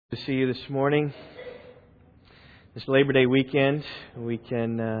To see you this morning. This Labor Day weekend, we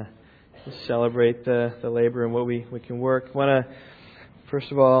can celebrate the labor and what we can work. I want to,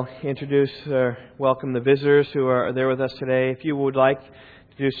 first of all, introduce or welcome the visitors who are there with us today. If you would like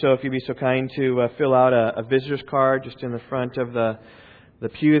to do so, if you'd be so kind to fill out a visitor's card just in the front of the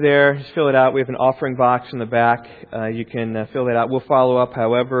pew there. Just fill it out. We have an offering box in the back. You can fill that out. We'll follow up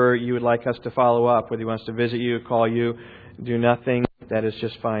however you would like us to follow up, whether you want us to visit you, call you, do nothing. That is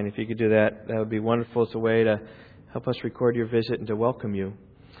just fine. If you could do that, that would be wonderful. It's a way to help us record your visit and to welcome you.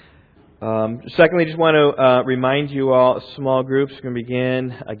 Secondly, just want to remind you all, small groups are going to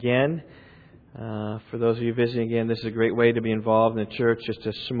begin again. For those of you visiting again, this is a great way to be involved in the church, just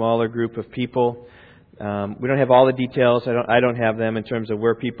a smaller group of people. We don't have all the details. I don't have them in terms of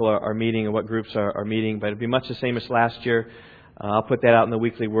where people are meeting and what groups are meeting, but it'll be much the same as last year. I'll put that out in the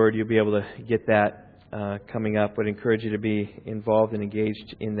weekly word. You'll be able to get that coming up. Would encourage you to be involved and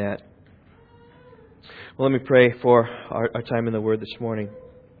engaged in that. Well, let me pray for our time in the Word this morning.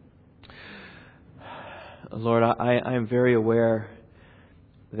 Lord, I am very aware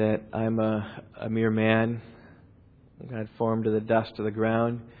that I'm a mere man, God, formed to the dust of the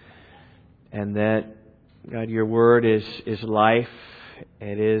ground, and that, God, Your Word is life.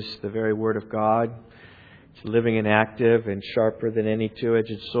 It is the very Word of God. It's living and active and sharper than any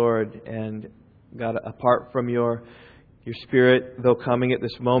two-edged sword. And God, apart from Your Spirit, though coming at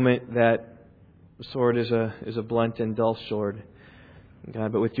this moment, that sword is a blunt and dull sword.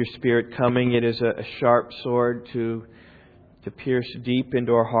 God, but with Your Spirit coming, it is a sharp sword to pierce deep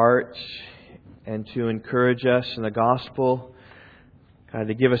into our hearts and to encourage us in the gospel. God,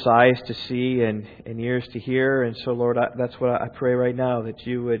 to give us eyes to see and ears to hear. And so, Lord, that's what I pray right now, that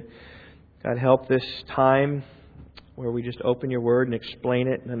You would, God, help this time where we just open Your Word and explain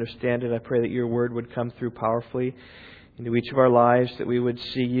it and understand it. I pray that Your Word would come through powerfully into each of our lives, that we would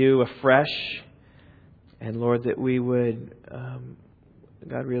see You afresh. And Lord, that we would,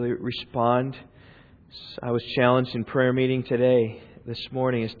 God, really respond. I was challenged in prayer meeting this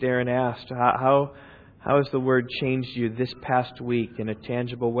morning, as Darren asked, how has the Word changed you this past week in a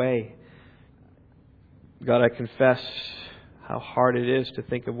tangible way? God, I confess how hard it is to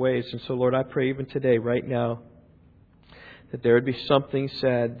think of ways. And so, Lord, I pray even today, right now, that there would be something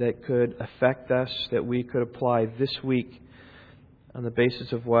said that could affect us, that we could apply this week on the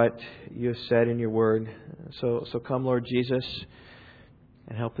basis of what You have said in Your Word. So come, Lord Jesus,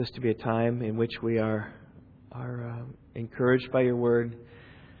 and help this to be a time in which we are encouraged by Your Word,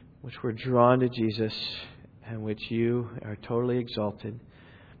 which we're drawn to Jesus, and which You are totally exalted.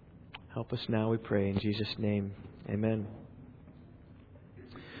 Help us now, we pray, in Jesus' name. Amen.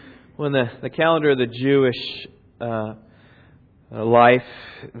 Well, in the calendar of the Jewish life,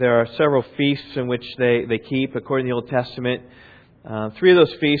 there are several feasts in which they keep, according to the Old Testament. Three of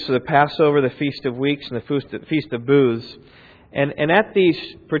those feasts are the Passover, the Feast of Weeks, and the Feast of Booths. And at these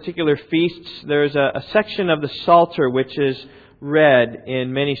particular feasts, there's a section of the Psalter which is read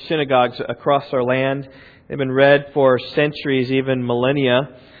in many synagogues across our land. They've been read for centuries, even millennia,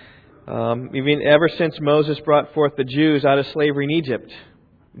 even ever since Moses brought forth the Jews out of slavery in Egypt.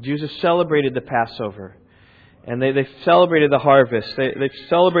 The Jews have celebrated the Passover. And they've celebrated the harvest. They've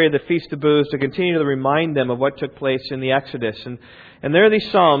celebrated the Feast of Booths to continue to remind them of what took place in the Exodus. And there are these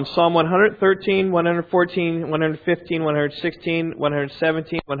Psalms, Psalm 113, 114, 115, 116,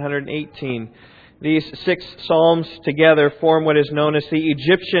 117, 118. These 6 Psalms together form what is known as the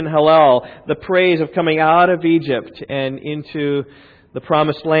Egyptian Hallel, the praise of coming out of Egypt and into the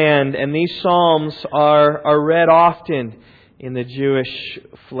Promised Land. And these Psalms are read often in the Jewish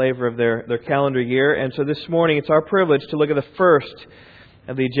flavor of their calendar year. And so this morning it's our privilege to look at the first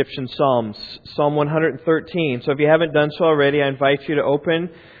of the Egyptian Psalms, Psalm 113. So if you haven't done so already, I invite you to open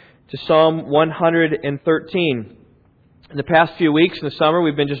to Psalm 113. In the past few weeks in the summer,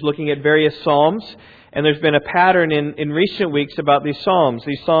 we've been just looking at various Psalms, and there's been a pattern in recent weeks about these Psalms.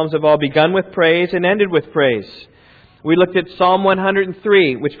 These Psalms have all begun with praise and ended with praise. We looked at Psalm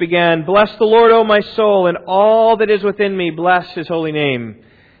 103, which began, "Bless the Lord, O my soul, and all that is within me, bless His holy name."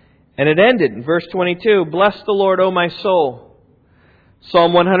 And it ended in verse 22, "Bless the Lord, O my soul."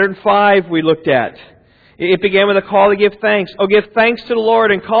 Psalm 105 we looked at. It began with a call to give thanks. "Oh, give thanks to the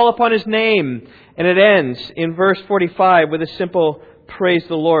Lord and call upon His name." And it ends in verse 45 with a simple, "Praise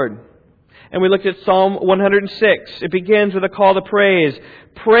the Lord." And we looked at Psalm 106. It begins with a call to praise.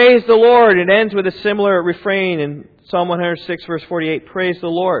 "Praise the Lord." It ends with a similar refrain in Psalm 106, verse 48, "Praise the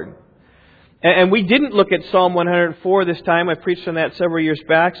Lord." And we didn't look at Psalm 104 this time. I preached on that several years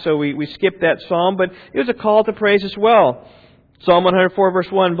back, so we skipped that psalm. But it was a call to praise as well. Psalm 104,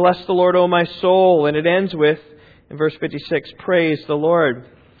 verse 1, "Bless the Lord, O my soul." And it ends with, in verse 56, "Praise the Lord."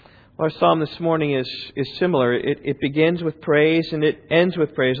 Our psalm this morning is similar. It begins with praise and it ends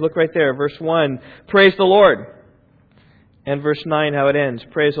with praise. Look right there, verse 1, praise the Lord. And verse 9, how it ends,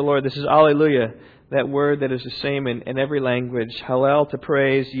 praise the Lord. This is Alleluia, that word that is the same in every language. Hallel, to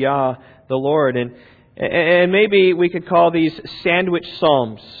praise Yah, the Lord. And maybe we could call these sandwich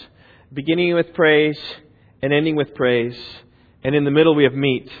psalms, beginning with praise and ending with praise. And in the middle we have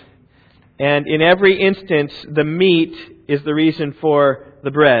meat. And in every instance, the meat is the reason for the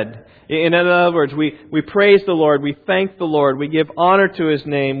bread. In other words, we praise the Lord, we thank the Lord, we give honor to His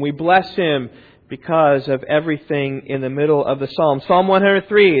name, we bless Him because of everything in the middle of the psalm. Psalm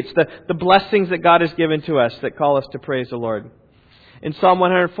 103, it's the blessings that God has given to us that call us to praise the Lord. In Psalm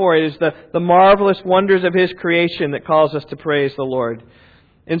 104, it is the marvelous wonders of His creation that calls us to praise the Lord.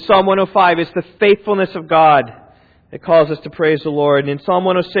 In Psalm 105, it's the faithfulness of God that calls us to praise the Lord. And in Psalm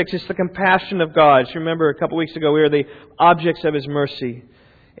 106, it's the compassion of God. If you remember a couple weeks ago, we were the objects of His mercy.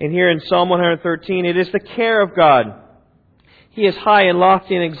 And here in Psalm 113, it is the care of God. He is high and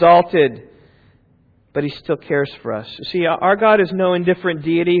lofty and exalted, but He still cares for us. You see, our God is no indifferent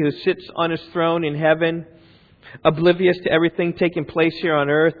deity who sits on His throne in heaven, oblivious to everything taking place here on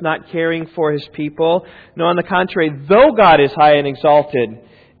earth, not caring for His people. No, on the contrary, though God is high and exalted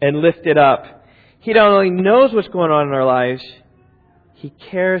and lifted up, He not only knows what's going on in our lives, He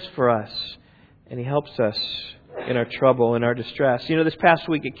cares for us and He helps us in our trouble and our distress. You know, this past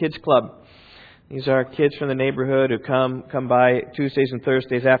week at Kids Club, these are kids from the neighborhood who come by Tuesdays and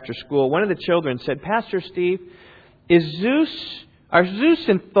Thursdays after school. One of the children said, Pastor Steve, are Zeus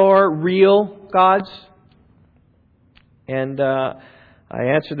and Thor real gods? And I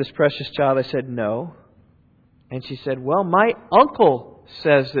answered this precious child, I said, no. And she said, well, my uncle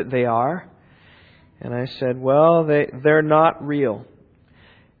says that they are. And I said, well, they're not real.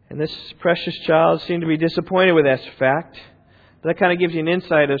 And this precious child seemed to be disappointed with that fact. But that kind of gives you an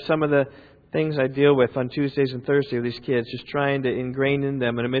insight of some of the things I deal with on Tuesdays and Thursdays with these kids, just trying to ingrain in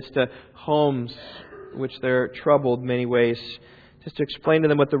them in amidst of homes which they're troubled in many ways, just to explain to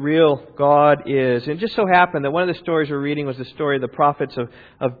them what the real God is. And it just so happened that one of the stories we're reading was the story of the prophets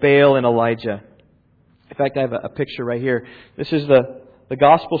of Baal and Elijah. In fact, I have a picture right here. This is the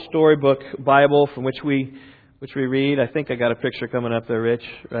Gospel Storybook Bible from which we read. I think I got a picture coming up there, Rich,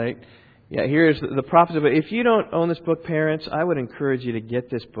 right? Yeah, here's the prophets of it. If you don't own this book, parents, I would encourage you to get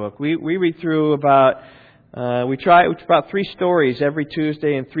this book. We read through about 3 stories every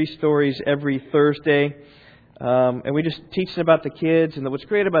Tuesday and 3 stories every Thursday. And we just teach them about the kids. And what's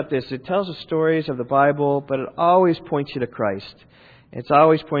great about this, it tells the stories of the Bible, but it always points you to Christ. It's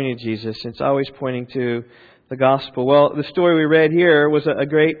always pointing to Jesus. It's always pointing to the gospel. Well, the story we read here was a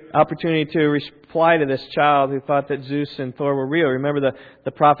great opportunity to reply to this child who thought that Zeus and Thor were real. Remember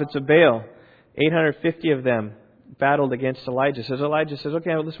the prophets of Baal. 850 of them battled against Elijah. Elijah says, okay,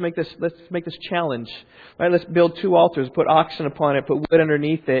 well, let's make this challenge. Right, let's build 2 altars, put oxen upon it, put wood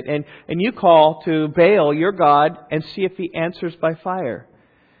underneath it, and you call to Baal, your God, and see if he answers by fire.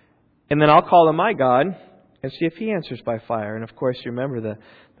 And then I'll call to my God and see if he answers by fire. And of course, you remember the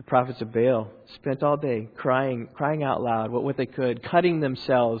prophets of Baal spent all day crying out loud what they could, cutting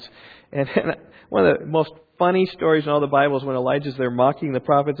themselves. And one of the most funny stories in all the Bible is when Elijah's there mocking the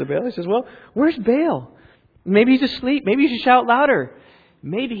prophets of Baal. He says, well, where's Baal? Maybe he's asleep. Maybe you should shout louder.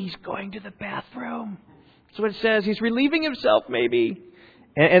 Maybe he's going to the bathroom. That's what it says. He's relieving himself, maybe.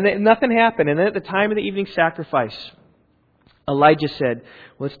 And then nothing happened. And then at the time of the evening sacrifice, Elijah said,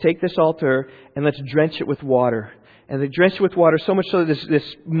 let's take this altar and let's drench it with water. And they drenched it with water so much so that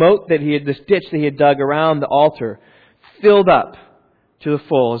this moat that this ditch that he had dug around the altar filled up to the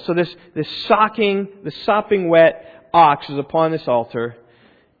full. And so this sopping wet ox was upon this altar.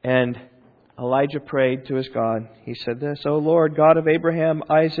 And Elijah prayed to his God. He said this, O Lord, God of Abraham,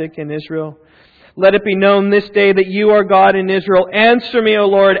 Isaac, and Israel, let it be known this day that you are God in Israel. Answer me, O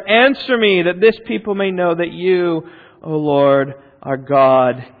Lord, answer me, that this people may know that you, O Lord, are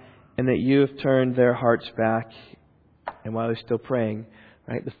God, and that you have turned their hearts back. And while they're still praying,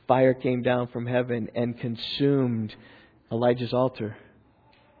 right, the fire came down from heaven and consumed Elijah's altar.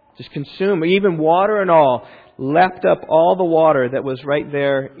 Just consumed, even water and all, leapt up all the water that was right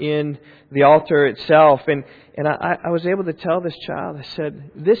there in the altar itself. And I was able to tell this child, I said,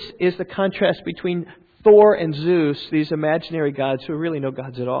 this is the contrast between Thor and Zeus, these imaginary gods who are really no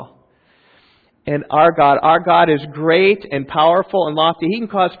gods at all. And our God is great and powerful and lofty. He can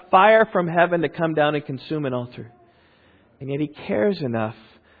cause fire from heaven to come down and consume an altar. And yet He cares enough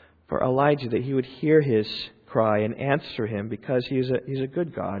for Elijah that He would hear his cry and answer him because He's a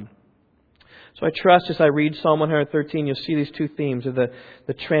good God. So I trust as I read Psalm 113, you'll see these 2 themes of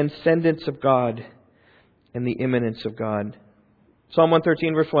the transcendence of God and the immanence of God. Psalm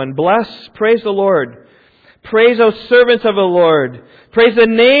 113, verse 1. Praise the Lord. Praise, O servants of the Lord. Praise the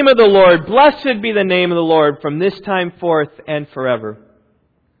name of the Lord. Blessed be the name of the Lord from this time forth and forever.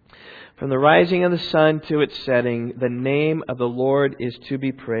 From the rising of the sun to its setting, the name of the Lord is to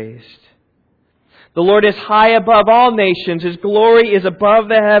be praised. The Lord is high above all nations. His glory is above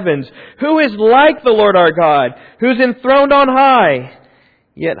the heavens. Who is like the Lord our God, who is enthroned on high,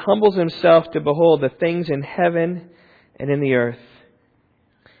 yet humbles himself to behold the things in heaven and in the earth?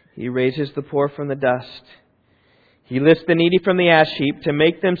 He raises the poor from the dust. He lifts the needy from the ash heap to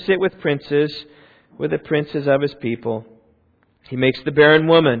make them sit with the princes of His people. He makes the barren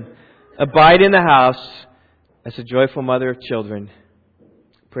woman abide in the house as a joyful mother of children.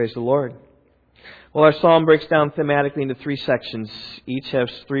 Praise the Lord. Well, our psalm breaks down thematically into 3 sections. Each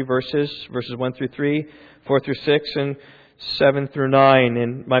has 3 verses, verses 1 through 3, 4 through 6, and 7 through 9.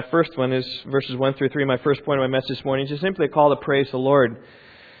 And my first one is verses 1 through 3. My first point of my message this morning is just simply a call to praise the Lord.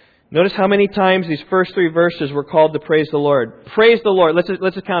 Notice how many times these first 3 verses were called to praise the Lord. Praise the Lord. Let's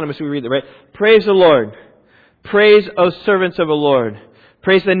just count them as we read it, right? Praise the Lord. Praise, O servants of the Lord.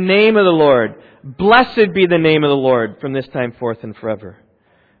 Praise the name of the Lord. Blessed be the name of the Lord from this time forth and forever.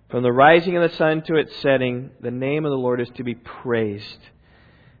 From the rising of the sun to its setting, the name of the Lord is to be praised.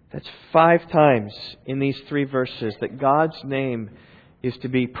 That's 5 times in these 3 verses that God's name is to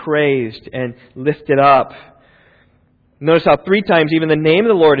be praised and lifted up. Notice how 3 times even the name of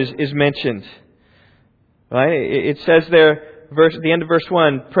the Lord is mentioned. Right? It says there, at the end of verse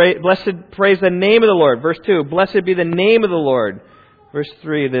 1, praise the name of the Lord. Verse 2, blessed be the name of the Lord. Verse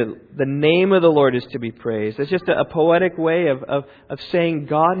 3, the name of the Lord is to be praised. It's just a poetic way of saying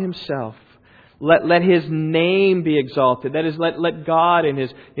God Himself. Let His name be exalted. That is, let God and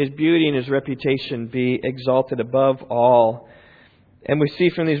His beauty and His reputation be exalted above all. And we see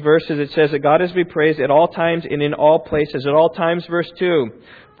from these verses, it says that God is to be praised at all times and in all places. At all times, verse 2,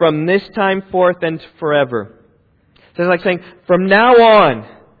 from this time forth and forever. So it's like saying, from now on,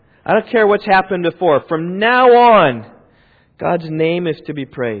 I don't care what's happened before, from now on, God's name is to be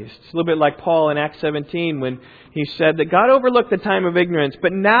praised. It's a little bit like Paul in Acts 17 when he said that God overlooked the time of ignorance,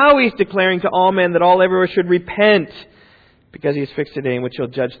 but now He's declaring to all men that all everywhere should repent, because He has fixed a day in which He'll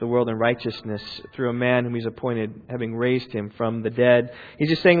judge the world in righteousness through a man whom He's appointed, having raised Him from the dead. He's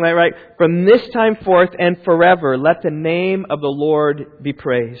just saying that, right? From this time forth and forever, let the name of the Lord be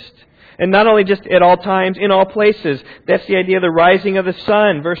praised. And not only just at all times, in all places. That's the idea of the rising of the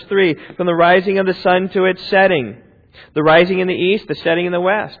sun. Verse 3, from the rising of the sun to its setting. The rising in the east, the setting in the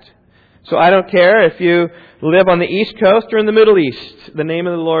west. So I don't care if you live on the East Coast or in the Middle East. The name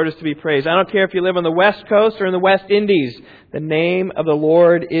of the Lord is to be praised. I don't care if you live on the West Coast or in the West Indies. The name of the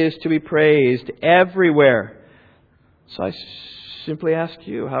Lord is to be praised everywhere. So I simply ask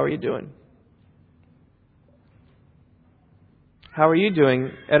you, how are you doing? How are you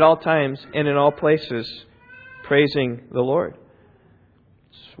doing at all times and in all places, praising the Lord?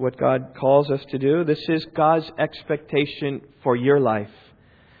 It's what God calls us to do. This is God's expectation for your life.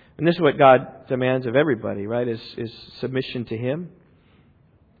 And this is what God demands of everybody, right? Is submission to Him.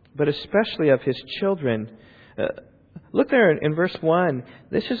 But especially of His children. Look there in verse 1.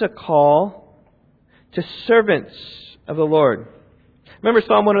 This is a call to servants of the Lord. Remember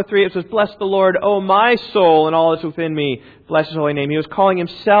Psalm 103, it says, bless the Lord, O my soul, and all that's within me. Bless His holy name. He was calling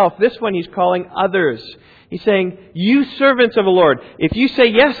Himself. This one He's calling others. He's saying, you servants of the Lord. If you say,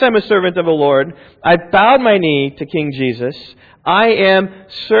 yes, I'm a servant of the Lord, I've bowed my knee to King Jesus, I am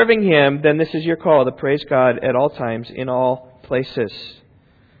serving Him, then this is your call to praise God at all times, in all places.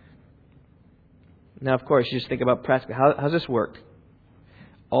 Now, of course, you just think about practically, how does this work?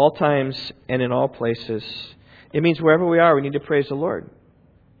 All times and in all places. It means wherever we are, we need to praise the Lord.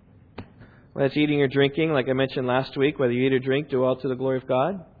 Whether it's eating or drinking, like I mentioned last week, whether you eat or drink, do all to the glory of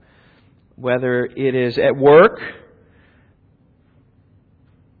God. Whether it is at work,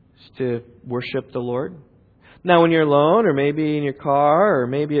 it's to worship the Lord. Now, when you're alone, or maybe in your car, or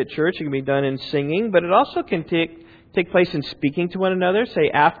maybe at church, it can be done in singing, but it also can take place in speaking to one another. Say,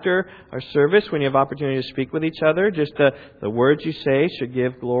 after our service, when you have opportunity to speak with each other, just the words you say should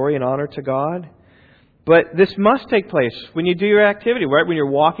give glory and honor to God. But this must take place when you do your activity, right? When you're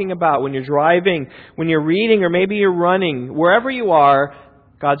walking about, when you're driving, when you're reading, or maybe you're running. Wherever you are,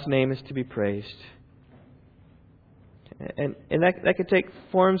 God's name is to be praised. And that could take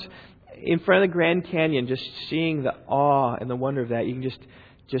forms in front of the Grand Canyon, just seeing the awe and the wonder of that. You can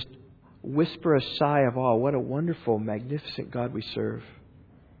just whisper a sigh of awe. What a wonderful, magnificent God we serve.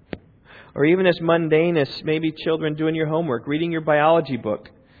 Or even as mundane as maybe children doing your homework, reading your biology book.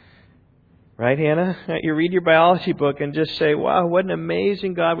 Right, Hannah? You read your biology book and just say, wow, what an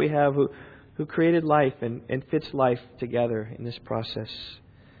amazing God we have who who created life and fits life together in this process.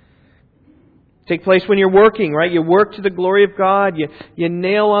 Take place when you're working, right? You work to the glory of God. You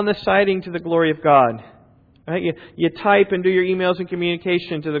nail on the siding to the glory of God. Right? You type and do your emails and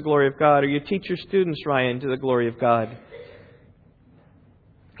communication to the glory of God. Or you teach your students, Ryan, to the glory of God.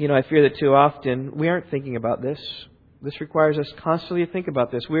 I fear that too often we aren't thinking about this. This requires us constantly to think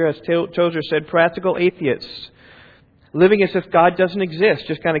about this. We're, as Tozer said, practical atheists. Living as if God doesn't exist,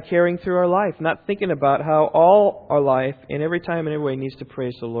 just kind of carrying through our life, not thinking about how all our life, in every time and every way, needs to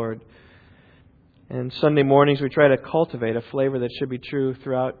praise the Lord. And Sunday mornings, we try to cultivate a flavor that should be true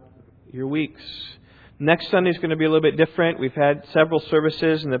throughout your weeks. Next Sunday is going to be a little bit different. We've had several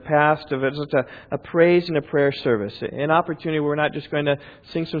services in the past of just a praise and a prayer service. An opportunity where we're not just going to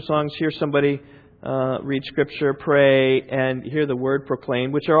sing some songs, hear somebody read Scripture, pray, and hear the Word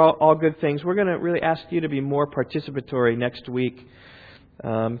proclaimed, which are all good things. We're going to really ask you to be more participatory next week,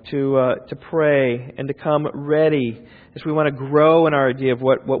 to pray and to come ready as we want to grow in our idea of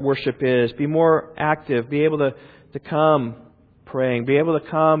what worship is. Be more active, be able to come praying, be able to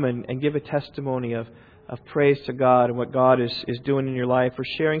come and give a testimony of praise to God and what God is doing in your life, or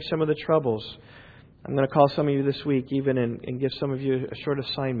sharing some of the troubles. I'm going to call some of you this week even and give some of you a short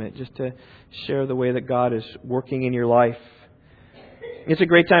assignment just to share the way that God is working in your life. It's a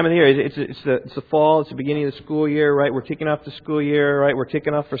great time of the year. It's the fall. It's the beginning of the school year, right? We're kicking off the school year, right? We're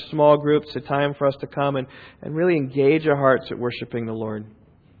kicking off for small groups. It's a time for us to come and really engage our hearts at worshiping the Lord.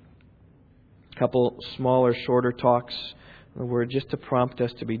 A couple smaller, shorter talks. The Word just to prompt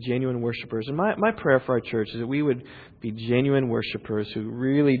us to be genuine worshipers. And my prayer for our church is that we would be genuine worshipers who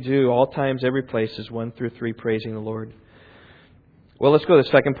really do, all times, every place, is 1 through 3, praising the Lord. Well, let's go to the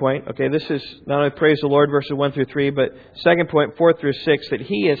second point. Okay, this is not only praise the Lord, verses 1 through 3, but second point, 4 through 6, that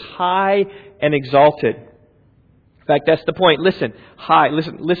He is high and exalted. In fact, that's the point. Listen, high.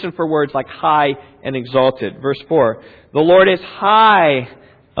 Listen for words like high and exalted. Verse 4, the Lord is high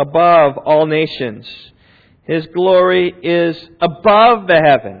above all nations. His glory is above the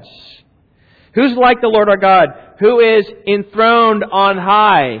heavens. Who's like the Lord our God, who is enthroned on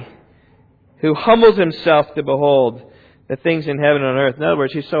high, who humbles Himself to behold the things in heaven and on earth. In other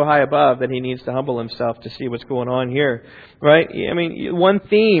words, He's so high above that He needs to humble Himself to see what's going on here. Right? I mean, one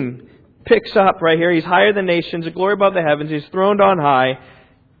theme picks up right here. He's higher than nations, the glory above the heavens. He's throned on high,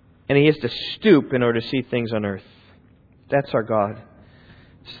 and He has to stoop in order to see things on earth. That's our God.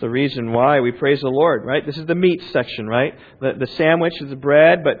 It's the reason why we praise the Lord, right? This is the meat section, right? The sandwich is the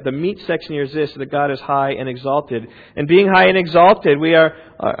bread, but the meat section here is this, that God is high and exalted. And being high and exalted,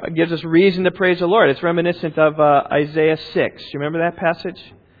 gives us reason to praise the Lord. It's reminiscent of Isaiah 6. You remember that passage?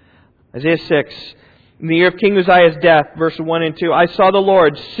 Isaiah 6. In the year of King Uzziah's death, verse 1 and 2, I saw the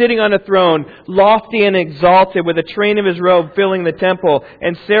Lord sitting on a throne, lofty and exalted, with a train of His robe filling the temple,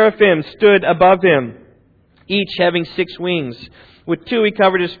 and seraphim stood above Him, each having 6 wings. With 2 He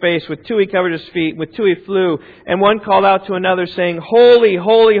covered His face, with 2 He covered His feet, with 2 He flew. And one called out to another, saying, Holy,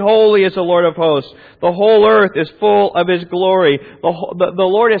 holy, holy is the Lord of hosts. The whole earth is full of His glory. The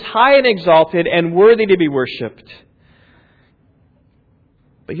Lord is high and exalted and worthy to be worshipped.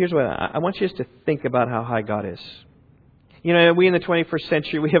 But here's what I want you just to think about how high God is. We in the 21st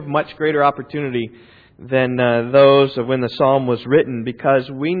century, we have much greater opportunity than those of when the psalm was written, because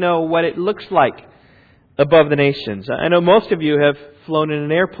we know what it looks like above the nations. I know most of you have flown in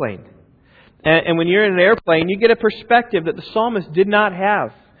an airplane. And when you're in an airplane, you get a perspective that the psalmist did not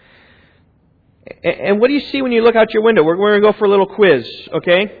have. And what do you see when you look out your window? We're going to go for a little quiz,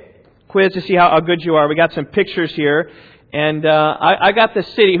 okay? Quiz to see how good you are. We got some pictures here. And I got the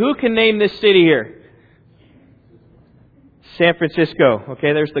city. Who can name this city here? San Francisco.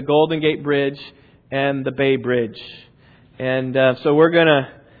 Okay, there's the Golden Gate Bridge and the Bay Bridge. And so we're going to,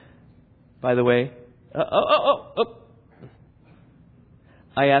 by the way,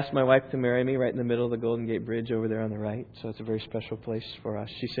 I asked my wife to marry me right in the middle of the Golden Gate Bridge over there on the right. So it's a very special place for us.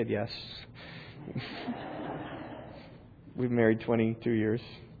 She said yes. We've been married 22 years.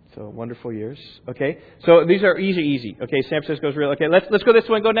 So wonderful years. Okay. So these are easy. Okay. San Francisco's real. Okay. Let's go this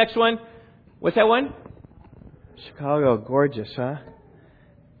one. Go next one. What's that one? Chicago. Gorgeous, huh?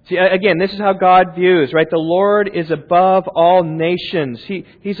 See, again, this is how God views, right? The Lord is above all nations.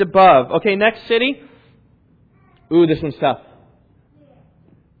 He's above. Okay. Next city. Ooh, this one's tough.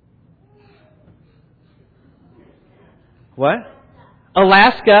 What?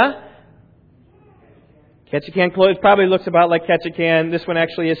 Alaska. Ketchikan probably looks about like Ketchikan. This one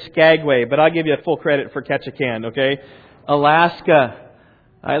actually is Skagway, but I'll give you full credit for Ketchikan, okay? Alaska.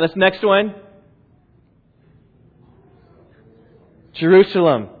 All right, let's next one.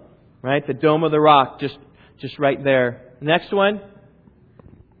 Jerusalem, right? The Dome of the Rock, just right there. Next one.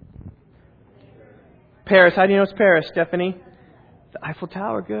 Paris. How do you know it's Paris, Stephanie? The Eiffel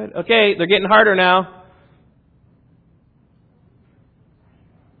Tower, good. Okay, they're getting harder now.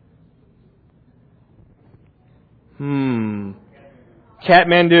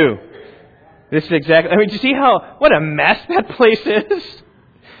 Kathmandu. This is exactly... I mean, do you see what a mess that place is?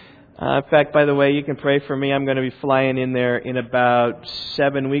 In fact, by the way, you can pray for me. I'm going to be flying in there in about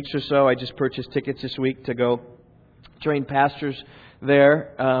 7 weeks or so. I just purchased tickets this week to go train pastors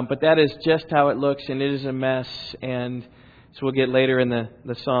there. But that is just how it looks, and it is a mess. And so we'll get later in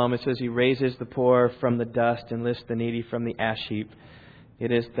the psalm. It says, He raises the poor from the dust and lifts the needy from the ash heap.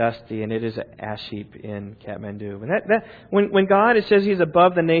 It is dusty, and it is an ash heap in Kathmandu. And when God, it says He's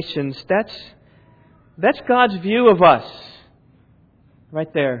above the nations, that's God's view of us.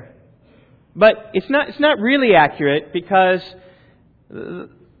 Right there. But it's not really accurate, because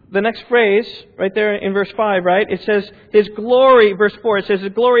the next phrase, right there in verse 5, right? It says His glory, verse 4, it says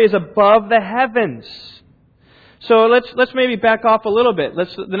His glory is above the heavens. So let's maybe back off a little bit.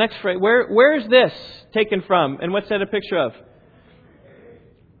 The next phrase, where is this taken from? And what's that a picture of?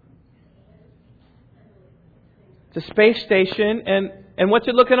 The space station, and what's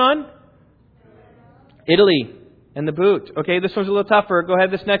it looking on? Italy and the boot. Okay, this one's a little tougher. Go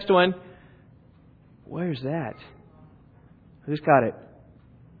ahead, this next one. Where's that? Who's got it?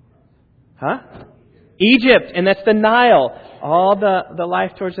 Huh? Egypt, and that's the Nile. All the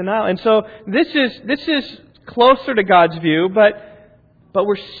life towards the Nile. And so this is closer to God's view, but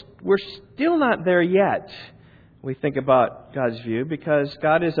we're still not there yet. We think about God's view, because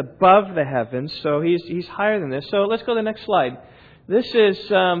God is above the heavens, so He's higher than this. So let's go to the next slide. This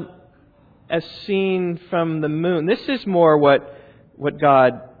is as seen from the moon. This is more what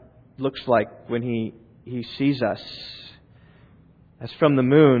God looks like when He sees us. As from the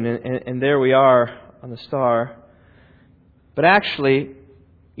moon, and there we are on the star. But actually,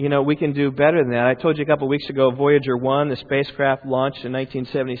 we can do better than that. I told you a couple of weeks ago, Voyager 1, the spacecraft launched in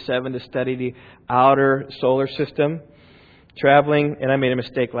 1977 to study the outer solar system. Traveling, and I made a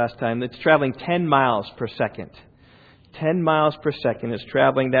mistake last time, it's traveling 10 miles per second. 10 miles per second. It's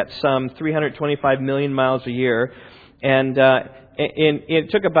traveling that some 325 million miles a year. And it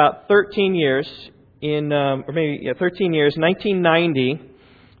took about 13 years, 13 years, 1990...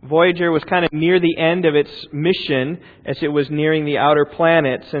 Voyager was kind of near the end of its mission as it was nearing the outer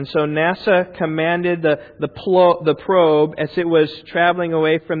planets. And so NASA commanded the probe as it was traveling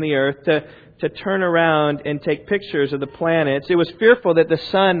away from the Earth to turn around and take pictures of the planets. It was fearful that the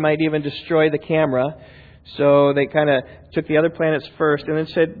sun might even destroy the camera. So they kind of took the other planets first and then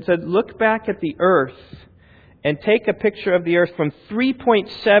said, look back at the Earth and take a picture of the Earth from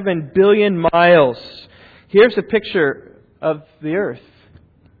 3.7 billion miles. Here's a picture of the Earth.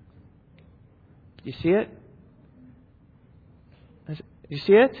 You see it? You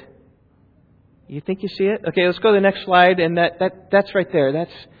see it? You think you see it? Okay, let's go to the next slide, and that's right there.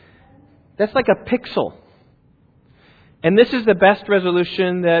 That's like a pixel. And this is the best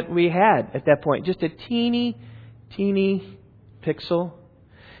resolution that we had at that point. Just a teeny pixel.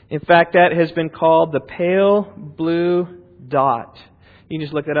 In fact, that has been called the pale blue dot. You can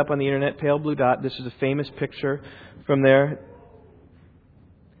just look that up on the internet, pale blue dot. This is a famous picture from there.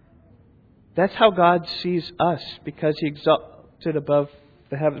 That's how God sees us, because He exalted above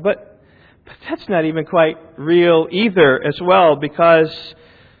the heavens. But that's not even quite real either as well, because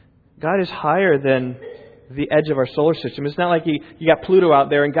God is higher than the edge of our solar system. It's not like you got Pluto out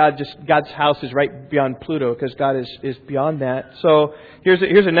there and God's house is right beyond Pluto, because God is beyond that. So here's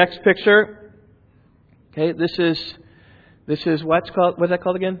the next picture. Okay, this is what's that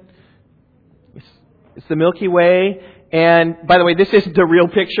called again? It's the Milky Way. And by the way, this isn't the real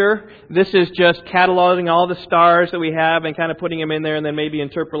picture. This is just cataloging all the stars that we have and kind of putting them in there, and then maybe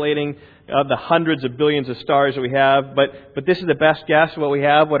interpolating the hundreds of billions of stars that we have. But this is the best guess of what we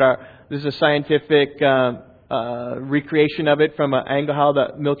have. This is a scientific recreation of it from an angle how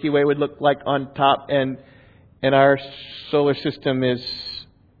the Milky Way would look like on top, and our solar system is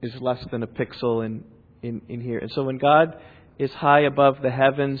less than a pixel in here. And so when God is high above the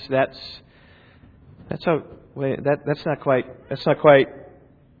heavens, that's not quite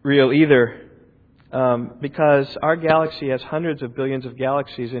real either, because our galaxy has hundreds of billions of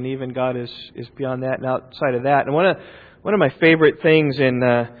galaxies, and even God is beyond that and outside of that. And one of my favorite things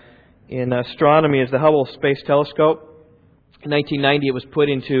in astronomy is the Hubble Space Telescope. In 1990, it was put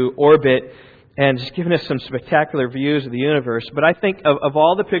into orbit and just given us some spectacular views of the universe. But I think of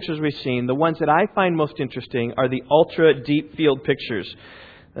all the pictures we've seen, the ones that I find most interesting are the ultra deep field pictures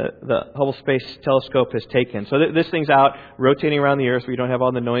the Hubble Space Telescope has taken. So this thing's out rotating around the Earth. We don't have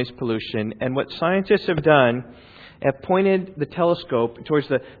all the noise pollution. And what scientists have done have pointed the telescope towards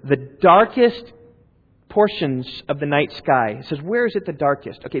the darkest portions of the night sky. It says, where is it the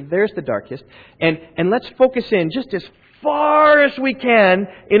darkest? Okay, there's the darkest. And let's focus in just as far as we can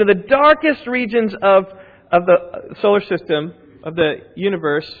into the darkest regions of the solar system, of the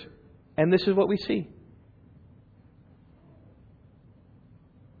universe, and this is what we see.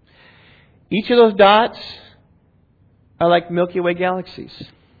 Each of those dots are like Milky Way galaxies.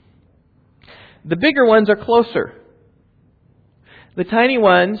 The bigger ones are closer. The tiny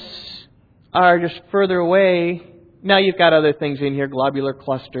ones are just further away. Now you've got other things in here, globular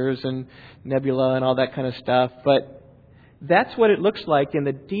clusters and nebula and all that kind of stuff, but that's what it looks like in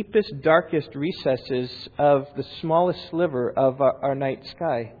the deepest, darkest recesses of the smallest sliver of our night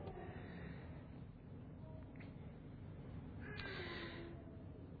sky.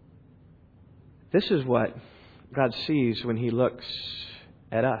 This is what God sees when He looks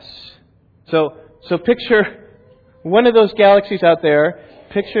at us. So picture one of those galaxies out there.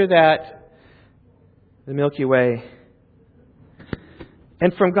 Picture that, the Milky Way.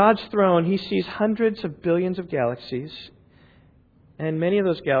 And from God's throne, He sees hundreds of billions of galaxies. And many of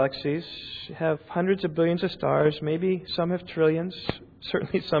those galaxies have hundreds of billions of stars. Maybe some have trillions.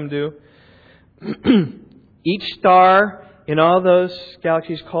 Certainly some do. Each star in all those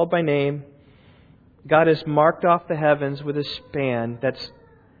galaxies called by name, God has marked off the heavens with a span that's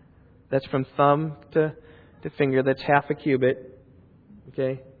from thumb to finger. That's half a cubit.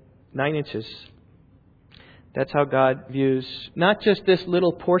 Okay? 9 inches. That's how God views not just this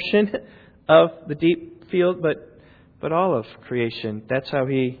little portion of the deep field, but all of creation. That's how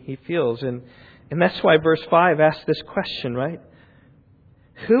He feels. And that's why verse 5 asks this question, right?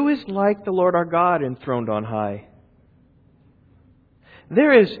 Who is like the Lord our God enthroned on high?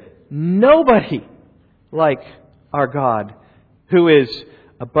 There is nobody like our God who is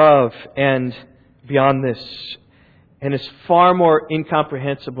above and beyond this, and is far more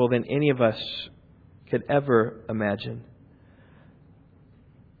incomprehensible than any of us could ever imagine.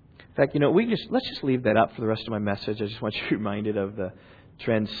 In fact, let's just leave that up for the rest of my message. I just want you to be reminded of the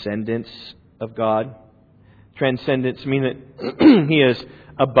transcendence of God. Transcendence means that He is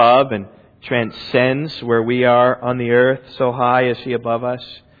above and transcends where we are on the earth. So high is He above us.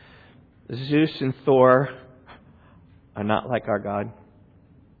 Zeus and Thor are not like our God.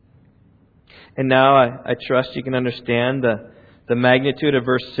 And now I trust you can understand the magnitude of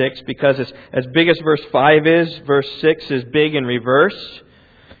verse 6, because as big as verse 5 is, verse 6 is big in reverse.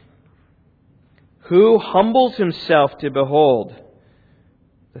 Who humbles himself to behold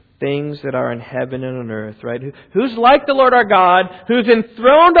the things that are in heaven and on earth, right? Who's like the Lord our God, who's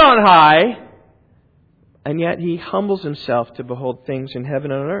enthroned on high, and yet He humbles Himself to behold things in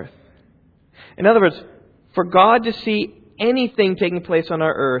heaven and on earth. In other words, for God to see anything taking place on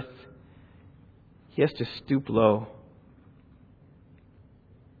our earth, He has to stoop low.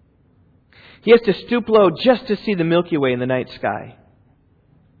 He has to stoop low just to see the Milky Way in the night sky.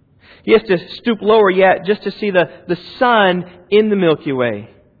 He has to stoop lower yet just to see the sun in the Milky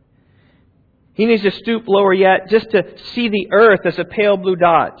Way. He needs to stoop lower yet just to see the earth as a pale blue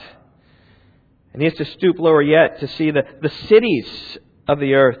dot. And He has to stoop lower yet to see the cities of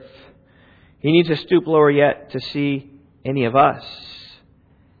the earth. He needs to stoop lower yet to see any of us.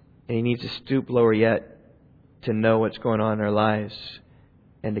 And He needs to stoop lower yet to know what's going on in our lives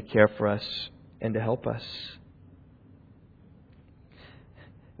and to care for us and to help us.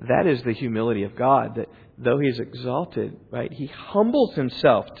 That is the humility of God, that though He is exalted, right, He humbles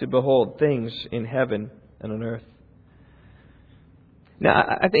Himself to behold things in heaven and on earth.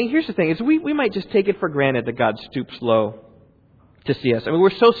 Now, I think here's the thing, is we might just take it for granted that God stoops low to see us. I mean,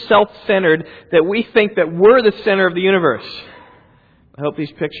 we're so self-centered that we think that we're the center of the universe. I hope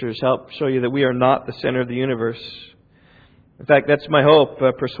these pictures help show you that we are not the center of the universe. In fact, that's my hope,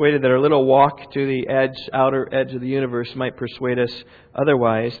 persuaded that our little walk to the outer edge of the universe might persuade us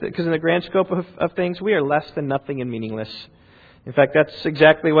otherwise. Because in the grand scope of things, we are less than nothing and meaningless. In fact, that's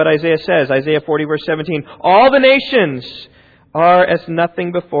exactly what Isaiah says. Isaiah 40, verse 17. All the nations are as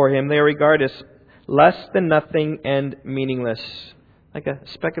nothing before Him. They are regarded as less than nothing and meaningless. Like a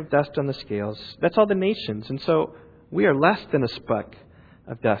speck of dust on the scales. That's all the nations. And so we are less than a speck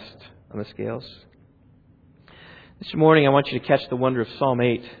of dust on the scales. This morning I want you to catch the wonder of Psalm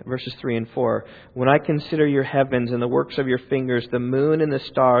 8, verses 3 and 4. When I consider your heavens and the works of your fingers, the moon and the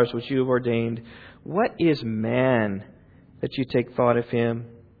stars which you have ordained, what is man that you take thought of him,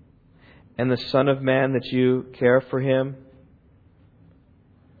 and the Son of Man that you care for him?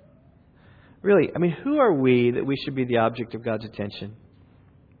 Really, I mean, who are we that we should be the object of God's attention?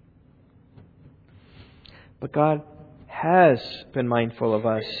 But God has been mindful of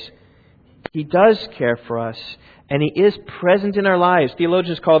us. He does care for us. And He is present in our lives.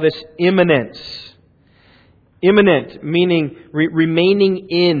 Theologians call this immanence. Immanent, meaning remaining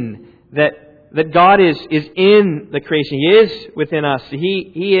in, that God is in the creation. He is within us.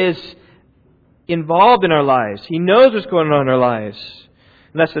 He is involved in our lives. He knows what's going on in our lives.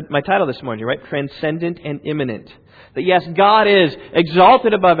 And that's my title this morning, right? Transcendent and immanent. That yes, God is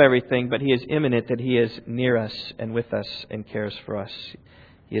exalted above everything, but He is immanent, that He is near us and with us and cares for us.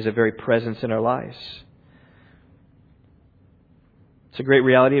 He is a very presence in our lives. It's a great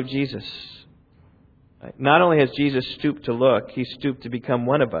reality of Jesus. Not only has Jesus stooped to look, He stooped to become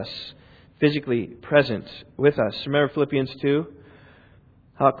one of us, physically present with us. Remember Philippians 2?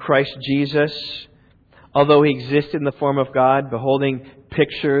 How Christ Jesus, although He existed in the form of God, beholding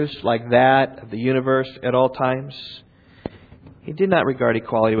pictures like that of the universe at all times, He did not regard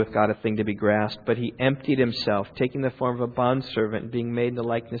equality with God a thing to be grasped, but He emptied Himself, taking the form of a bondservant and being made in the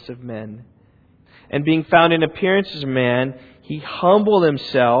likeness of men. And being found in appearance as a man, He humbled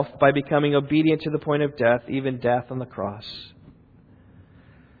Himself by becoming obedient to the point of death, even death on the cross.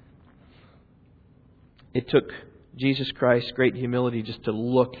 It took Jesus Christ great humility just to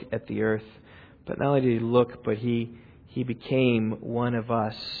look at the earth. But not only did He look, but He became one of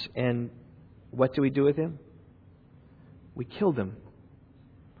us. And what do we do with Him? We killed Him.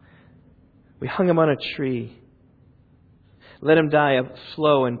 We hung Him on a tree. Let Him die a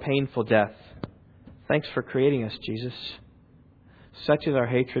slow and painful death. Thanks for creating us, Jesus. Such is our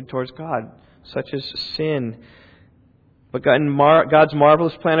hatred towards God. Such is sin. But God's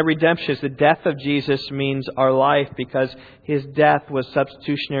marvelous plan of redemption is the death of Jesus means our life, because His death was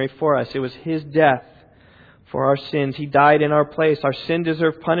substitutionary for us. It was His death for our sins. He died in our place. Our sin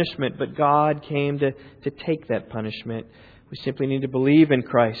deserved punishment, but God came to take that punishment. We simply need to believe in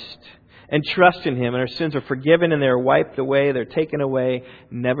Christ and trust in Him, and our sins are forgiven and they're wiped away, they're taken away,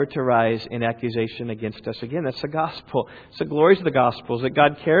 never to rise in accusation against us again. That's the gospel. It's the glories of the gospel, is that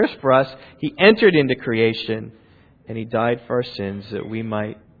God cares for us. He entered into creation, and He died for our sins that we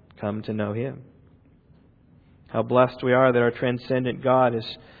might come to know Him. How blessed we are that our transcendent God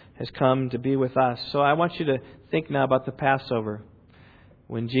has come to be with us. So I want you to think now about the Passover,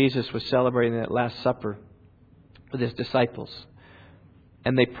 when Jesus was celebrating that Last Supper with His disciples.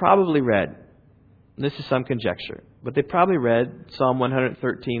 And they probably read, this is some conjecture, but they probably read Psalm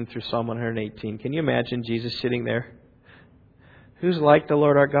 113 through Psalm 118. Can you imagine Jesus sitting there? Who's like the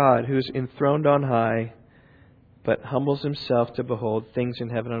Lord our God, who's enthroned on high, but humbles Himself to behold things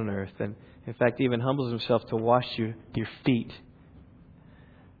in heaven and on earth, and in fact even humbles Himself to wash your feet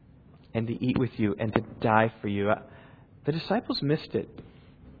and to eat with you and to die for you. The disciples missed it.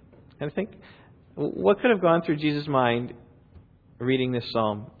 And I think, what could have gone through Jesus' mind reading this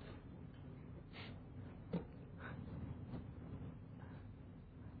psalm?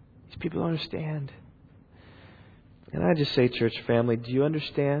 These people don't understand. And I just say, church family, do you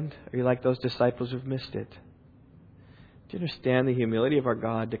understand? Are you like those disciples who've missed it? Do you understand the humility of our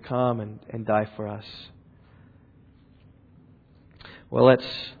God to come and die for us? Well, let's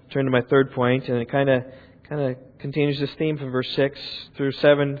turn to my third point, and it kind of continues this theme from verse 6 through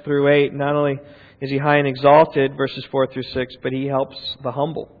 7 through 8. Not only is He high and exalted, verses 4 through 6, but He helps the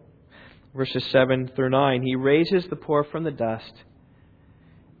humble. Verses 7 through 9, He raises the poor from the dust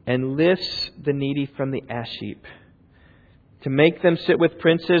and lifts the needy from the ash heap, to make them sit with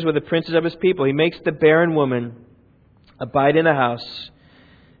the princes of His people. He makes the barren woman abide in the house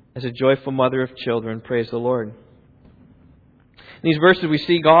as a joyful mother of children. Praise the Lord. In these verses we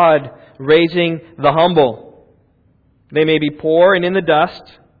see God raising the humble. They may be poor and in the dust,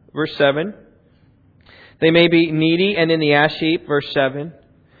 verse 7. They may be needy and in the ash heap, verse 7.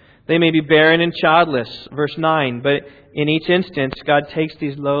 They may be barren and childless, verse 9. But in each instance, God takes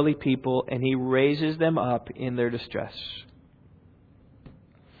these lowly people and He raises them up in their distress.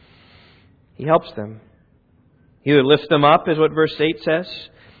 He helps them. He either lifts them up, is what verse 8 says,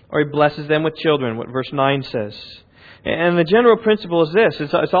 or He blesses them with children, what verse 9 says. And the general principle is this.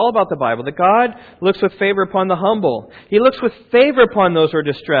 It's all about the Bible. That God looks with favor upon the humble. He looks with favor upon those who are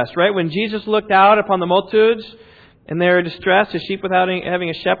distressed, right? When Jesus looked out upon the multitudes and they were distressed, as sheep without having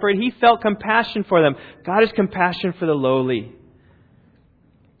a shepherd, He felt compassion for them. God has compassion for the lowly.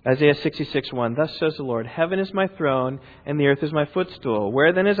 Isaiah 66:1, thus says the Lord, heaven is my throne and the earth is my footstool.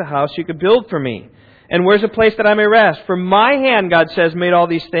 Where then is a house you could build for me? And where's a place that I may rest? For my hand, God says, made all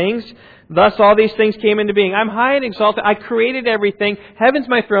these things. Thus all these things came into being. I'm high and exalted. I created everything. Heaven's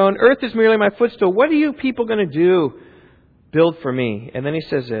my throne. Earth is merely my footstool. What are you people going to do? Build for me. And then He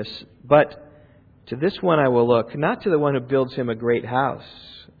says this, but to this one I will look, not to the one who builds him a great house,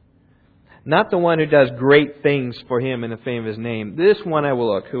 not the one who does great things for Him in the fame of His name. This one I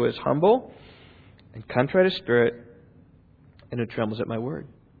will look, who is humble and contrite of spirit and who trembles at my word.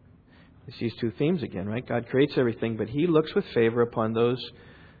 It's these two themes again, right? God creates everything, but He looks with favor upon those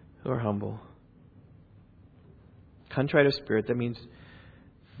who are humble. Contrite of spirit, that means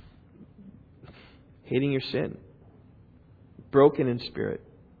hating your sin. Broken in spirit.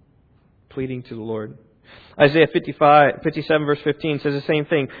 Pleading to the Lord. Isaiah 57 verse 15 says the same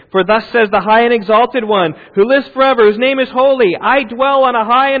thing. For thus says the high and exalted one, who lives forever, whose name is holy. I dwell on a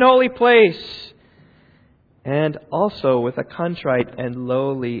high and holy place. And also with a contrite and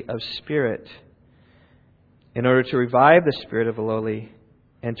lowly of spirit, in order to revive the spirit of the lowly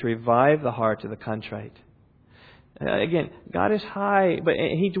and to revive the heart of the contrite. Again, God is high, but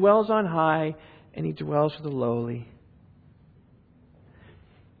He dwells on high and He dwells with the lowly.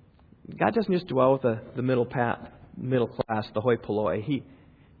 God doesn't just dwell with the middle class, the hoi polloi.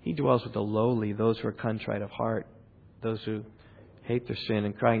 He dwells with the lowly, those who are contrite of heart, those who hate their sin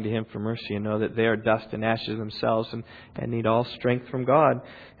and crying to Him for mercy and know that they are dust and ashes themselves and need all strength from God.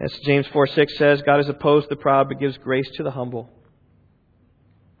 As James 4:6 says, God is opposed to the proud but gives grace to the humble.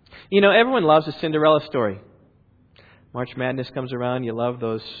 You know, everyone loves a Cinderella story. March Madness comes around, you love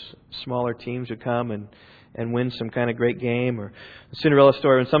those smaller teams who come and win some kind of great game. Or the Cinderella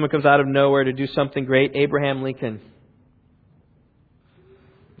story, when someone comes out of nowhere to do something great, Abraham Lincoln.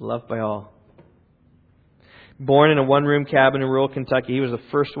 Loved by all. Born in a one-room cabin in rural Kentucky, he was the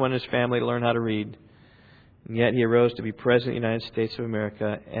first one in his family to learn how to read. And yet he arose to be President of the United States of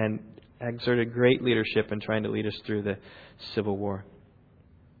America and exerted great leadership in trying to lead us through the Civil War.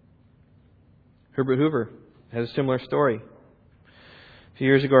 Herbert Hoover has a similar story. A few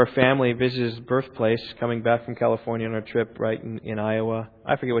years ago, our family visited his birthplace, coming back from California on our trip right in Iowa.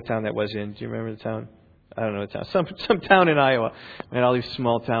 I forget what town that was in. Do you remember the town? I don't know the town. Some town in Iowa. We had all these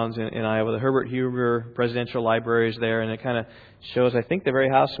small towns in Iowa. The Herbert Hoover Presidential Library is there, and it kind of shows, I think, the very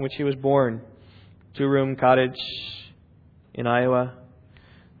house in which he was born. 2-room cottage in Iowa.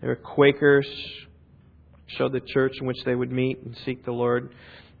 They were Quakers. Showed the church in which they would meet and seek the Lord.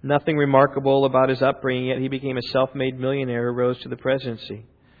 Nothing remarkable about his upbringing, yet he became a self-made millionaire who rose to the presidency.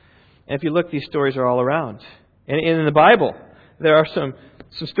 And if you look, these stories are all around. And in the Bible, there are some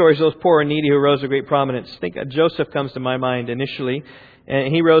stories of those poor and needy who rose to great prominence. Think Joseph comes to my mind initially.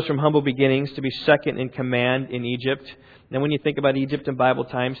 And he rose from humble beginnings to be second in command in Egypt. Now, when you think about Egypt in Bible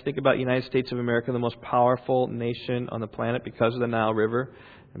times, think about the United States of America, the most powerful nation on the planet because of the Nile River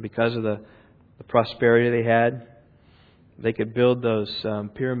and because of the prosperity they had. They could build those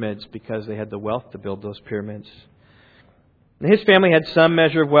pyramids because they had the wealth to build those pyramids. And his family had some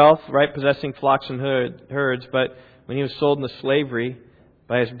measure of wealth, right, possessing flocks and herds, but when he was sold into slavery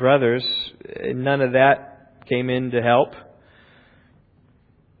by his brothers, none of that came in to help.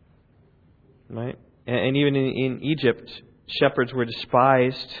 Right? And even in Egypt, shepherds were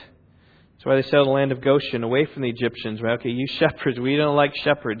despised. That's why they settled the land of Goshen, away from the Egyptians. Right? Okay, you shepherds, we don't like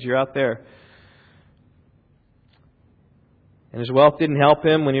shepherds. You're out there. And his wealth didn't help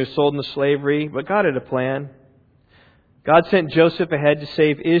him when he was sold into slavery, but God had a plan. God sent Joseph ahead to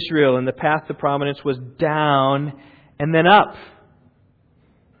save Israel, and the path to prominence was down and then up.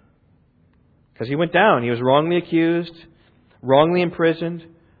 Because he went down. He was wrongly accused, wrongly imprisoned,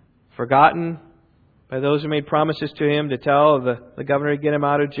 forgotten by those who made promises to him to tell the governor to get him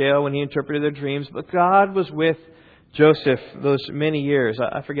out of jail when he interpreted their dreams. But God was with Joseph those many years.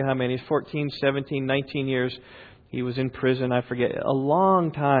 I forget how many. 14, 17, 19 years. He was in prison, I forget, a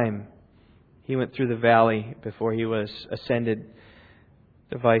long time. He went through the valley before he was ascended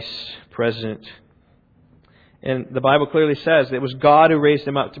to vice president. And the Bible clearly says that it was God who raised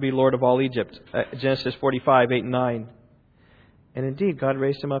him up to be Lord of all Egypt. Genesis 45, 8 and 9. And indeed, God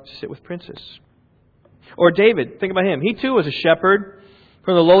raised him up to sit with princes. Or David, think about him. He too was a shepherd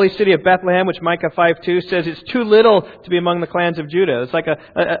from the lowly city of Bethlehem, which Micah 5:2 says it's too little to be among the clans of Judah. It's like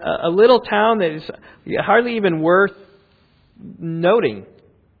a little town that is hardly even worth noting.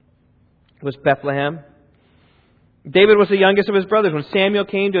 It was Bethlehem. David was the youngest of his brothers. When Samuel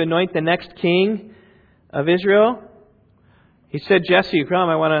came to anoint the next king of Israel, he said, Jesse, come,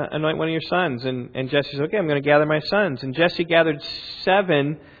 I want to anoint one of your sons. And Jesse said, okay, I'm going to gather my sons. And Jesse gathered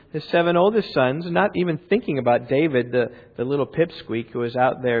his 7 oldest sons, not even thinking about David, the little pipsqueak who was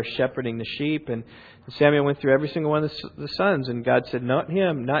out there shepherding the sheep. And Samuel went through every single one of the sons, and God said, not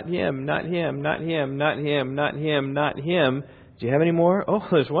him, not him, not him, not him, not him, not him, not him. Do you have any more? Oh,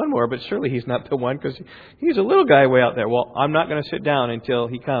 there's one more, but surely he's not the one because he's a little guy way out there. Well, I'm not going to sit down until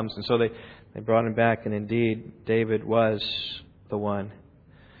he comes. And so they brought him back, and indeed, David was the one.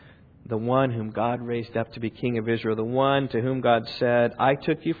 The one whom God raised up to be king of Israel. The one to whom God said, I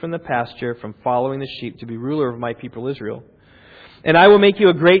took you from the pasture, from following the sheep, to be ruler of my people Israel. And I will make you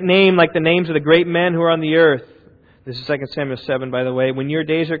a great name like the names of the great men who are on the earth. This is 2 Samuel 7, by the way. When your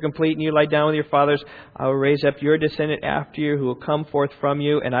days are complete and you lie down with your fathers, I will raise up your descendant after you who will come forth from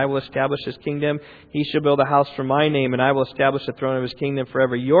you, and I will establish his kingdom. He shall build a house for my name, and I will establish the throne of his kingdom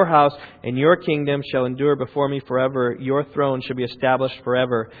forever. Your house and your kingdom shall endure before me forever. Your throne shall be established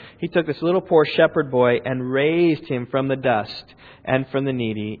forever. He took this little poor shepherd boy and raised him from the dust and from the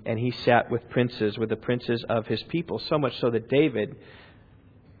needy, and he sat with princes, with the princes of his people. So much so that David,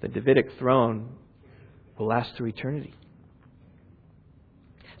 the Davidic throne, will last through eternity.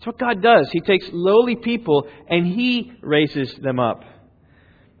 That's what God does. He takes lowly people and He raises them up.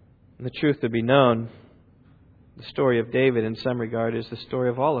 And the truth to be known, the story of David in some regard is the story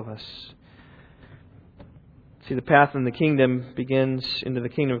of all of us. See, the path in the kingdom begins, into the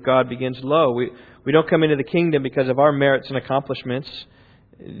kingdom of God begins low. We don't come into the kingdom because of our merits and accomplishments.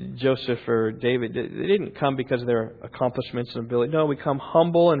 Joseph or David, they didn't come because of their accomplishments and ability. No, we come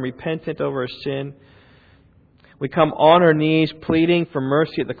humble and repentant over our sin. We come on our knees pleading for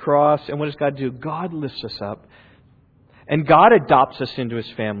mercy at the cross. And what does God do? God lifts us up. And God adopts us into His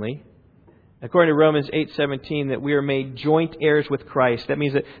family. According to Romans 8:17, that we are made joint heirs with Christ. That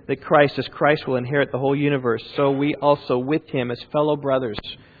means that Christ, as Christ, will inherit the whole universe. So we also, with Him, as fellow brothers,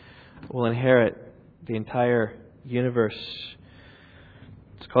 will inherit the entire universe.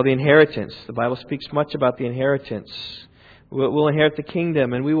 It's called the inheritance. The Bible speaks much about the inheritance. We'll inherit the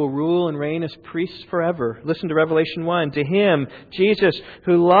kingdom, and we will rule and reign as priests forever. Listen to Revelation 1. To Him, Jesus,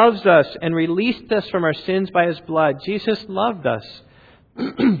 who loves us and released us from our sins by His blood. Jesus loved us.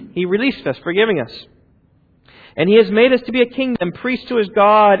 He released us, forgiving us. And He has made us to be a kingdom, priest to His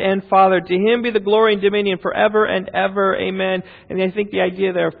God and Father. To Him be the glory and dominion forever and ever. Amen. And I think the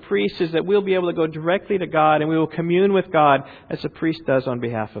idea there of priests is that we'll be able to go directly to God and we will commune with God as a priest does on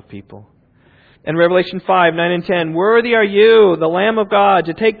behalf of people. And Revelation 5, 9 and 10. Worthy are you, the Lamb of God,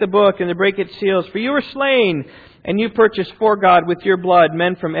 to take the book and to break its seals. For you were slain, and you purchased for God with your blood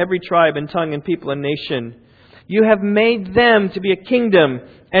men from every tribe and tongue and people and nation. You have made them to be a kingdom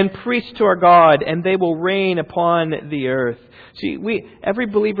and priests to our God, and they will reign upon the earth. See, every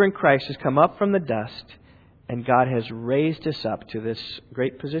believer in Christ has come up from the dust, and God has raised us up to this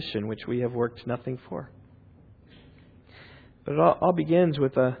great position which we have worked nothing for. But it all begins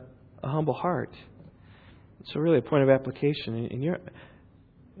with a humble heart. So really a point of application.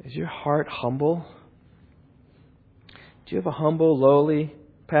 Is your heart humble? Do you have a humble, lowly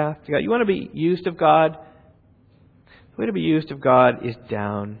path to God? You want to be used of God? The way to be used of God is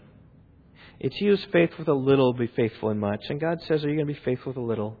down. It's use faith with a little, be faithful in much. And God says, are you going to be faithful with a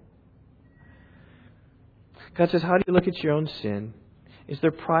little? God says, how do you look at your own sin? Is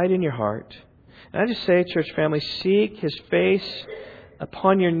there pride in your heart? And I just say, church family, seek His face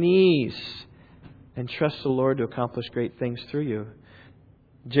upon your knees and trust the Lord to accomplish great things through you.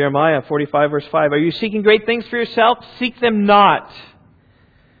 Jeremiah 45 verse 5. Are you seeking great things for yourself? Seek them not.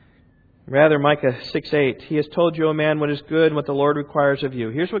 Rather, Micah 6:8. He has told you, O man, what is good and what the Lord requires of you.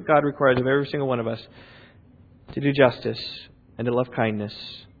 Here's what God requires of every single one of us. To do justice and to love kindness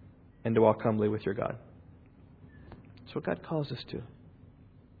and to walk humbly with your God. That's what God calls us to.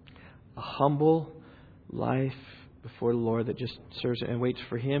 A humble life before the Lord that just serves and waits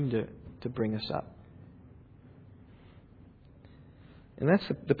for Him to bring us up. And that's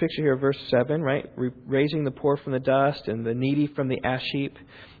the picture here of verse 7, right? Raising the poor from the dust and the needy from the ash heap.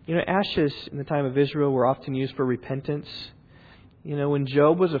 You know, ashes in the time of Israel were often used for repentance. You know, when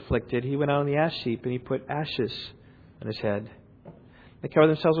Job was afflicted, he went out on the ash heap and he put ashes on his head. They covered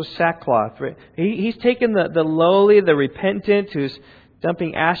themselves with sackcloth. Right? He's taken the lowly, the repentant, who's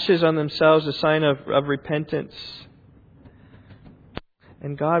dumping ashes on themselves, a sign of repentance.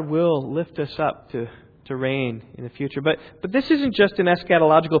 And God will lift us up to reign in the future. But this isn't just an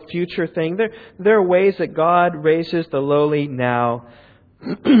eschatological future thing. There are ways that God raises the lowly now.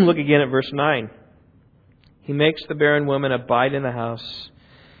 Look again at verse 9. He makes the barren woman abide in the house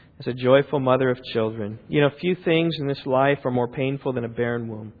as a joyful mother of children. You know, few things in this life are more painful than a barren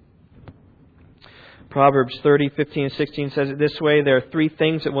womb. Proverbs 30, 15, and 16 says it this way. There are 3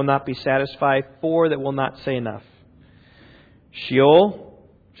 things that will not be satisfied, 4 that will not say enough. Sheol,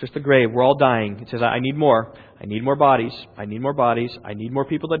 just the grave. We're all dying. It says, I need more. I need more bodies. I need more bodies. I need more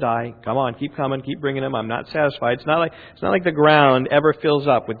people to die. Come on, keep coming, keep bringing them. I'm not satisfied. It's not like the ground ever fills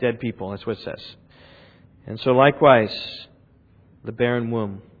up with dead people. That's what it says. And so likewise, the barren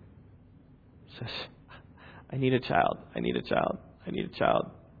womb says, I need a child. I need a child. I need a child.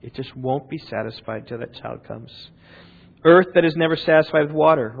 It just won't be satisfied till that child comes. Earth that is never satisfied with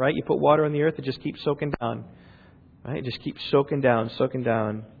water, right? You put water on the earth, it just keeps soaking down. Right? Just keep soaking down.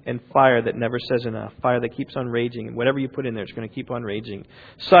 And fire that never says enough. Fire that keeps on raging. And whatever you put in there, it's going to keep on raging.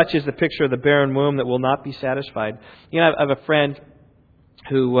 Such is the picture of the barren womb that will not be satisfied. You know, I have a friend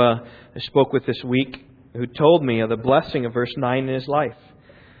who I spoke with this week who told me of the blessing of verse 9 in his life.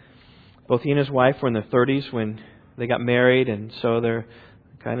 Both he and his wife were in their 30s when they got married, and so they're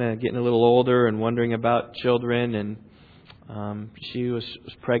kind of getting a little older and wondering about children. And she was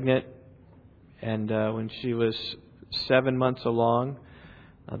pregnant, and when she was 7 months along,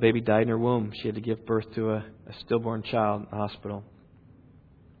 a baby died in her womb. She had to give birth to a stillborn child in the hospital.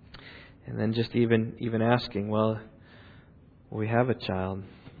 And then just even asking, well, we have a child.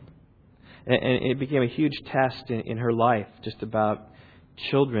 And it became a huge test in her life, just about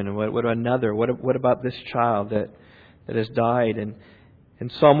children and what about this child that has died.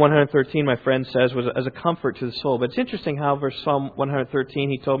 And Psalm 113, my friend says, was as a comfort to the soul. But it's interesting how verse Psalm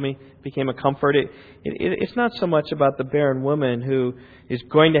 113, he told me, became a comfort. It's not so much about the barren woman who is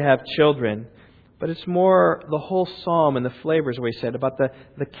going to have children, but it's more the whole psalm and the flavors, what he said, about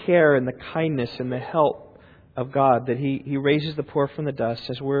the care and the kindness and the help of God, that He raises the poor from the dust.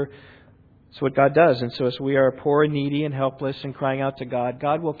 It's what God does. And so as we are poor and needy and helpless and crying out to God,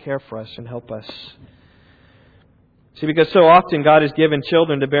 God will care for us and help us. See, because so often God has given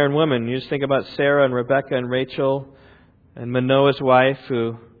children to barren women. You just think about Sarah and Rebecca and Rachel and Manoah's wife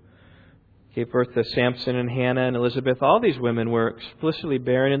who gave birth to Samson and Hannah and Elizabeth. All these women were explicitly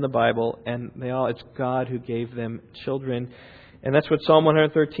barren in the Bible, and it's God who gave them children. And that's what Psalm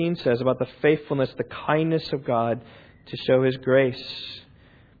 113 says about the faithfulness, the kindness of God to show His grace.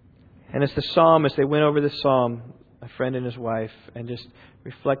 And as the psalm, as they went over the psalm, a friend and his wife, and just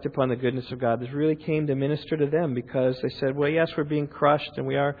reflect upon the goodness of God, this really came to minister to them, because they said, well, yes, we're being crushed and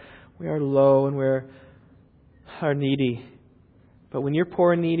we are low and we are needy. But when you're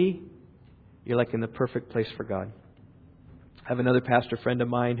poor and needy, you're like in the perfect place for God. I have another pastor friend of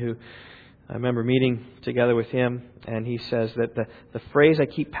mine who I remember meeting together with him, and he says that the phrase I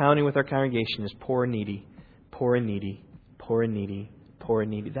keep pounding with our congregation is poor and needy, poor and needy, poor and needy, poor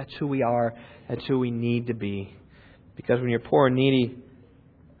and needy. That's who we are. That's who we need to be. Because when you're poor and needy,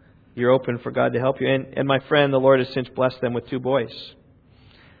 you're open for God to help you. And my friend, the Lord has since blessed them with 2 boys.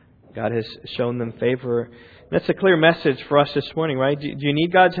 God has shown them favor. And that's a clear message for us this morning, right? Do you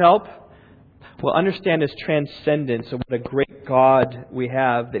need God's help? Well, understand His transcendence of what a great God we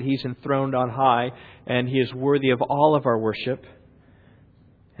have, that He's enthroned on high, and He is worthy of all of our worship.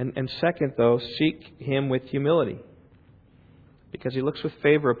 And second, though, seek Him with humility, because He looks with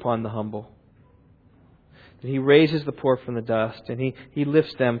favor upon the humble. And He raises the poor from the dust, and He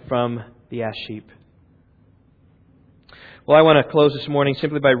lifts them from the ash heap. Well, I want to close this morning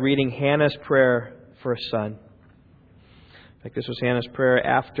simply by reading Hannah's prayer for a son. In fact, this was Hannah's prayer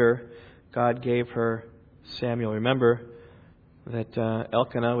after God gave her Samuel. Remember that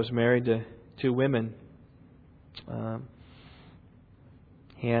Elkanah was married to 2 women,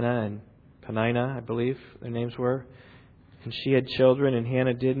 Hannah and Peninnah, I believe their names were. And she had children, and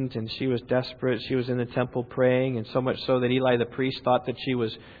Hannah didn't, and she was desperate. She was in the temple praying, and so much so that Eli the priest thought that she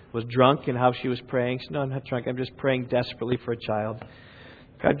was drunk in how she was praying. She said, no, I'm not drunk. I'm just praying desperately for a child.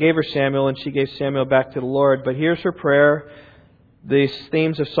 God gave her Samuel, and she gave Samuel back to the Lord. But here's her prayer. These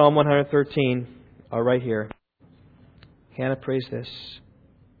themes of Psalm 113 are right here. Hannah prays this.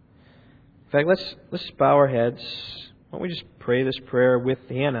 In fact, let's bow our heads. Why don't we just pray this prayer with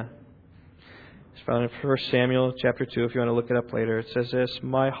Hannah? It's found in 1 Samuel chapter 2, if you want to look it up later. It says this: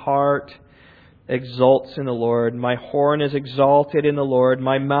 my heart exults in the Lord. My horn is exalted in the Lord.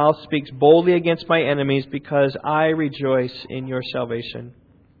 My mouth speaks boldly against my enemies, because I rejoice in your salvation.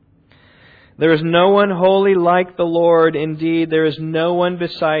 There is no one holy like the Lord. Indeed, there is no one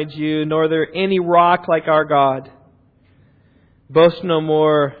besides you, nor there any rock like our God. Boast no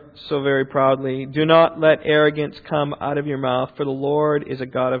more so very proudly. Do not let arrogance come out of your mouth, for the Lord is a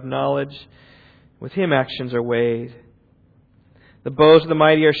God of knowledge. With Him actions are weighed. The bows of the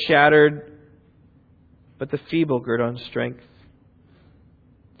mighty are shattered, but the feeble gird on strength.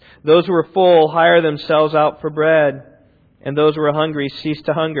 Those who are full hire themselves out for bread, and those who are hungry cease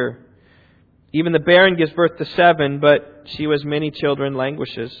to hunger. Even the barren gives birth to 7, but she who has many children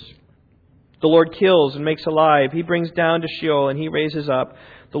languishes. The Lord kills and makes alive. He brings down to Sheol and He raises up.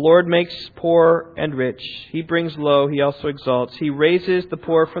 The Lord makes poor and rich. He brings low, He also exalts. He raises the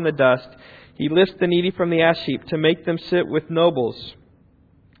poor from the dust. He lifts the needy from the ash heap to make them sit with nobles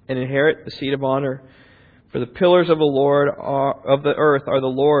and inherit the seat of honor. For the pillars of the earth are the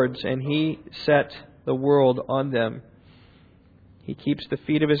Lord's, and He set the world on them. He keeps the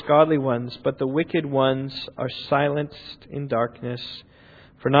feet of His godly ones, but the wicked ones are silenced in darkness.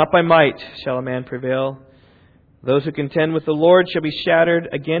 For not by might shall a man prevail, Those who contend with the Lord shall be shattered.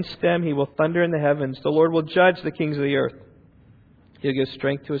 Against them He will thunder in the heavens. The Lord will judge the kings of the earth. He'll give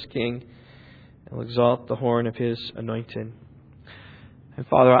strength to His king and will exalt the horn of His anointed. And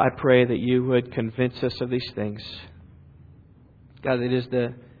Father, I pray that You would convince us of these things. God, it is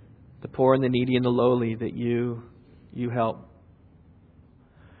the poor and the needy and the lowly that You help.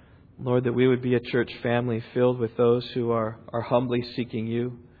 Lord, that we would be a church family filled with those who are humbly seeking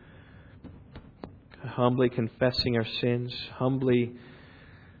You, humbly confessing our sins, humbly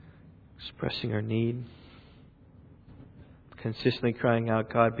expressing our need, consistently crying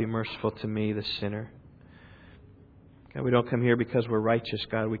out, God, be merciful to me, the sinner. God, we don't come here because we're righteous,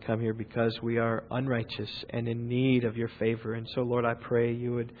 God. We come here because we are unrighteous and in need of Your favor. And so, Lord, I pray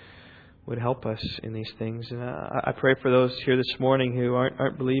You would help us in these things. And I pray for those here this morning who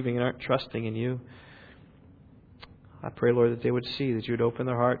aren't believing and aren't trusting in You. I pray, Lord, that they would see, that You would open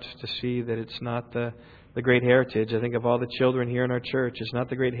their hearts to see that it's not the great heritage. I think of all the children here in our church. It's not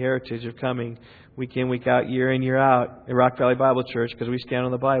the great heritage of coming week in, week out, year in, year out at Rock Valley Bible Church because we stand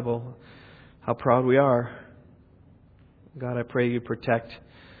on the Bible. How proud we are. God, I pray You protect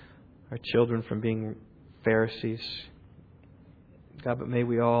our children from being Pharisees. God, but may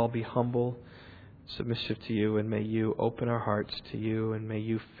we all be humble, submissive to You, and may You open our hearts to You, and may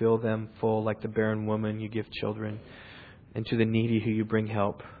You fill them full like the barren woman You give children, and to the needy who You bring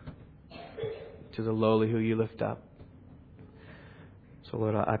help, to the lowly who You lift up. So,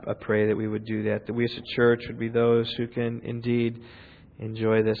 Lord, I pray that we would do that we as a church would be those who can indeed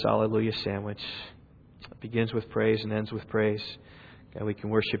enjoy this Alleluia sandwich. It begins with praise and ends with praise. God, we can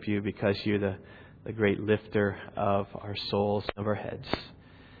worship You because You're the great lifter of our souls, of our heads.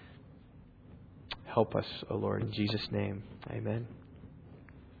 Help us, O Lord, in Jesus' name. Amen.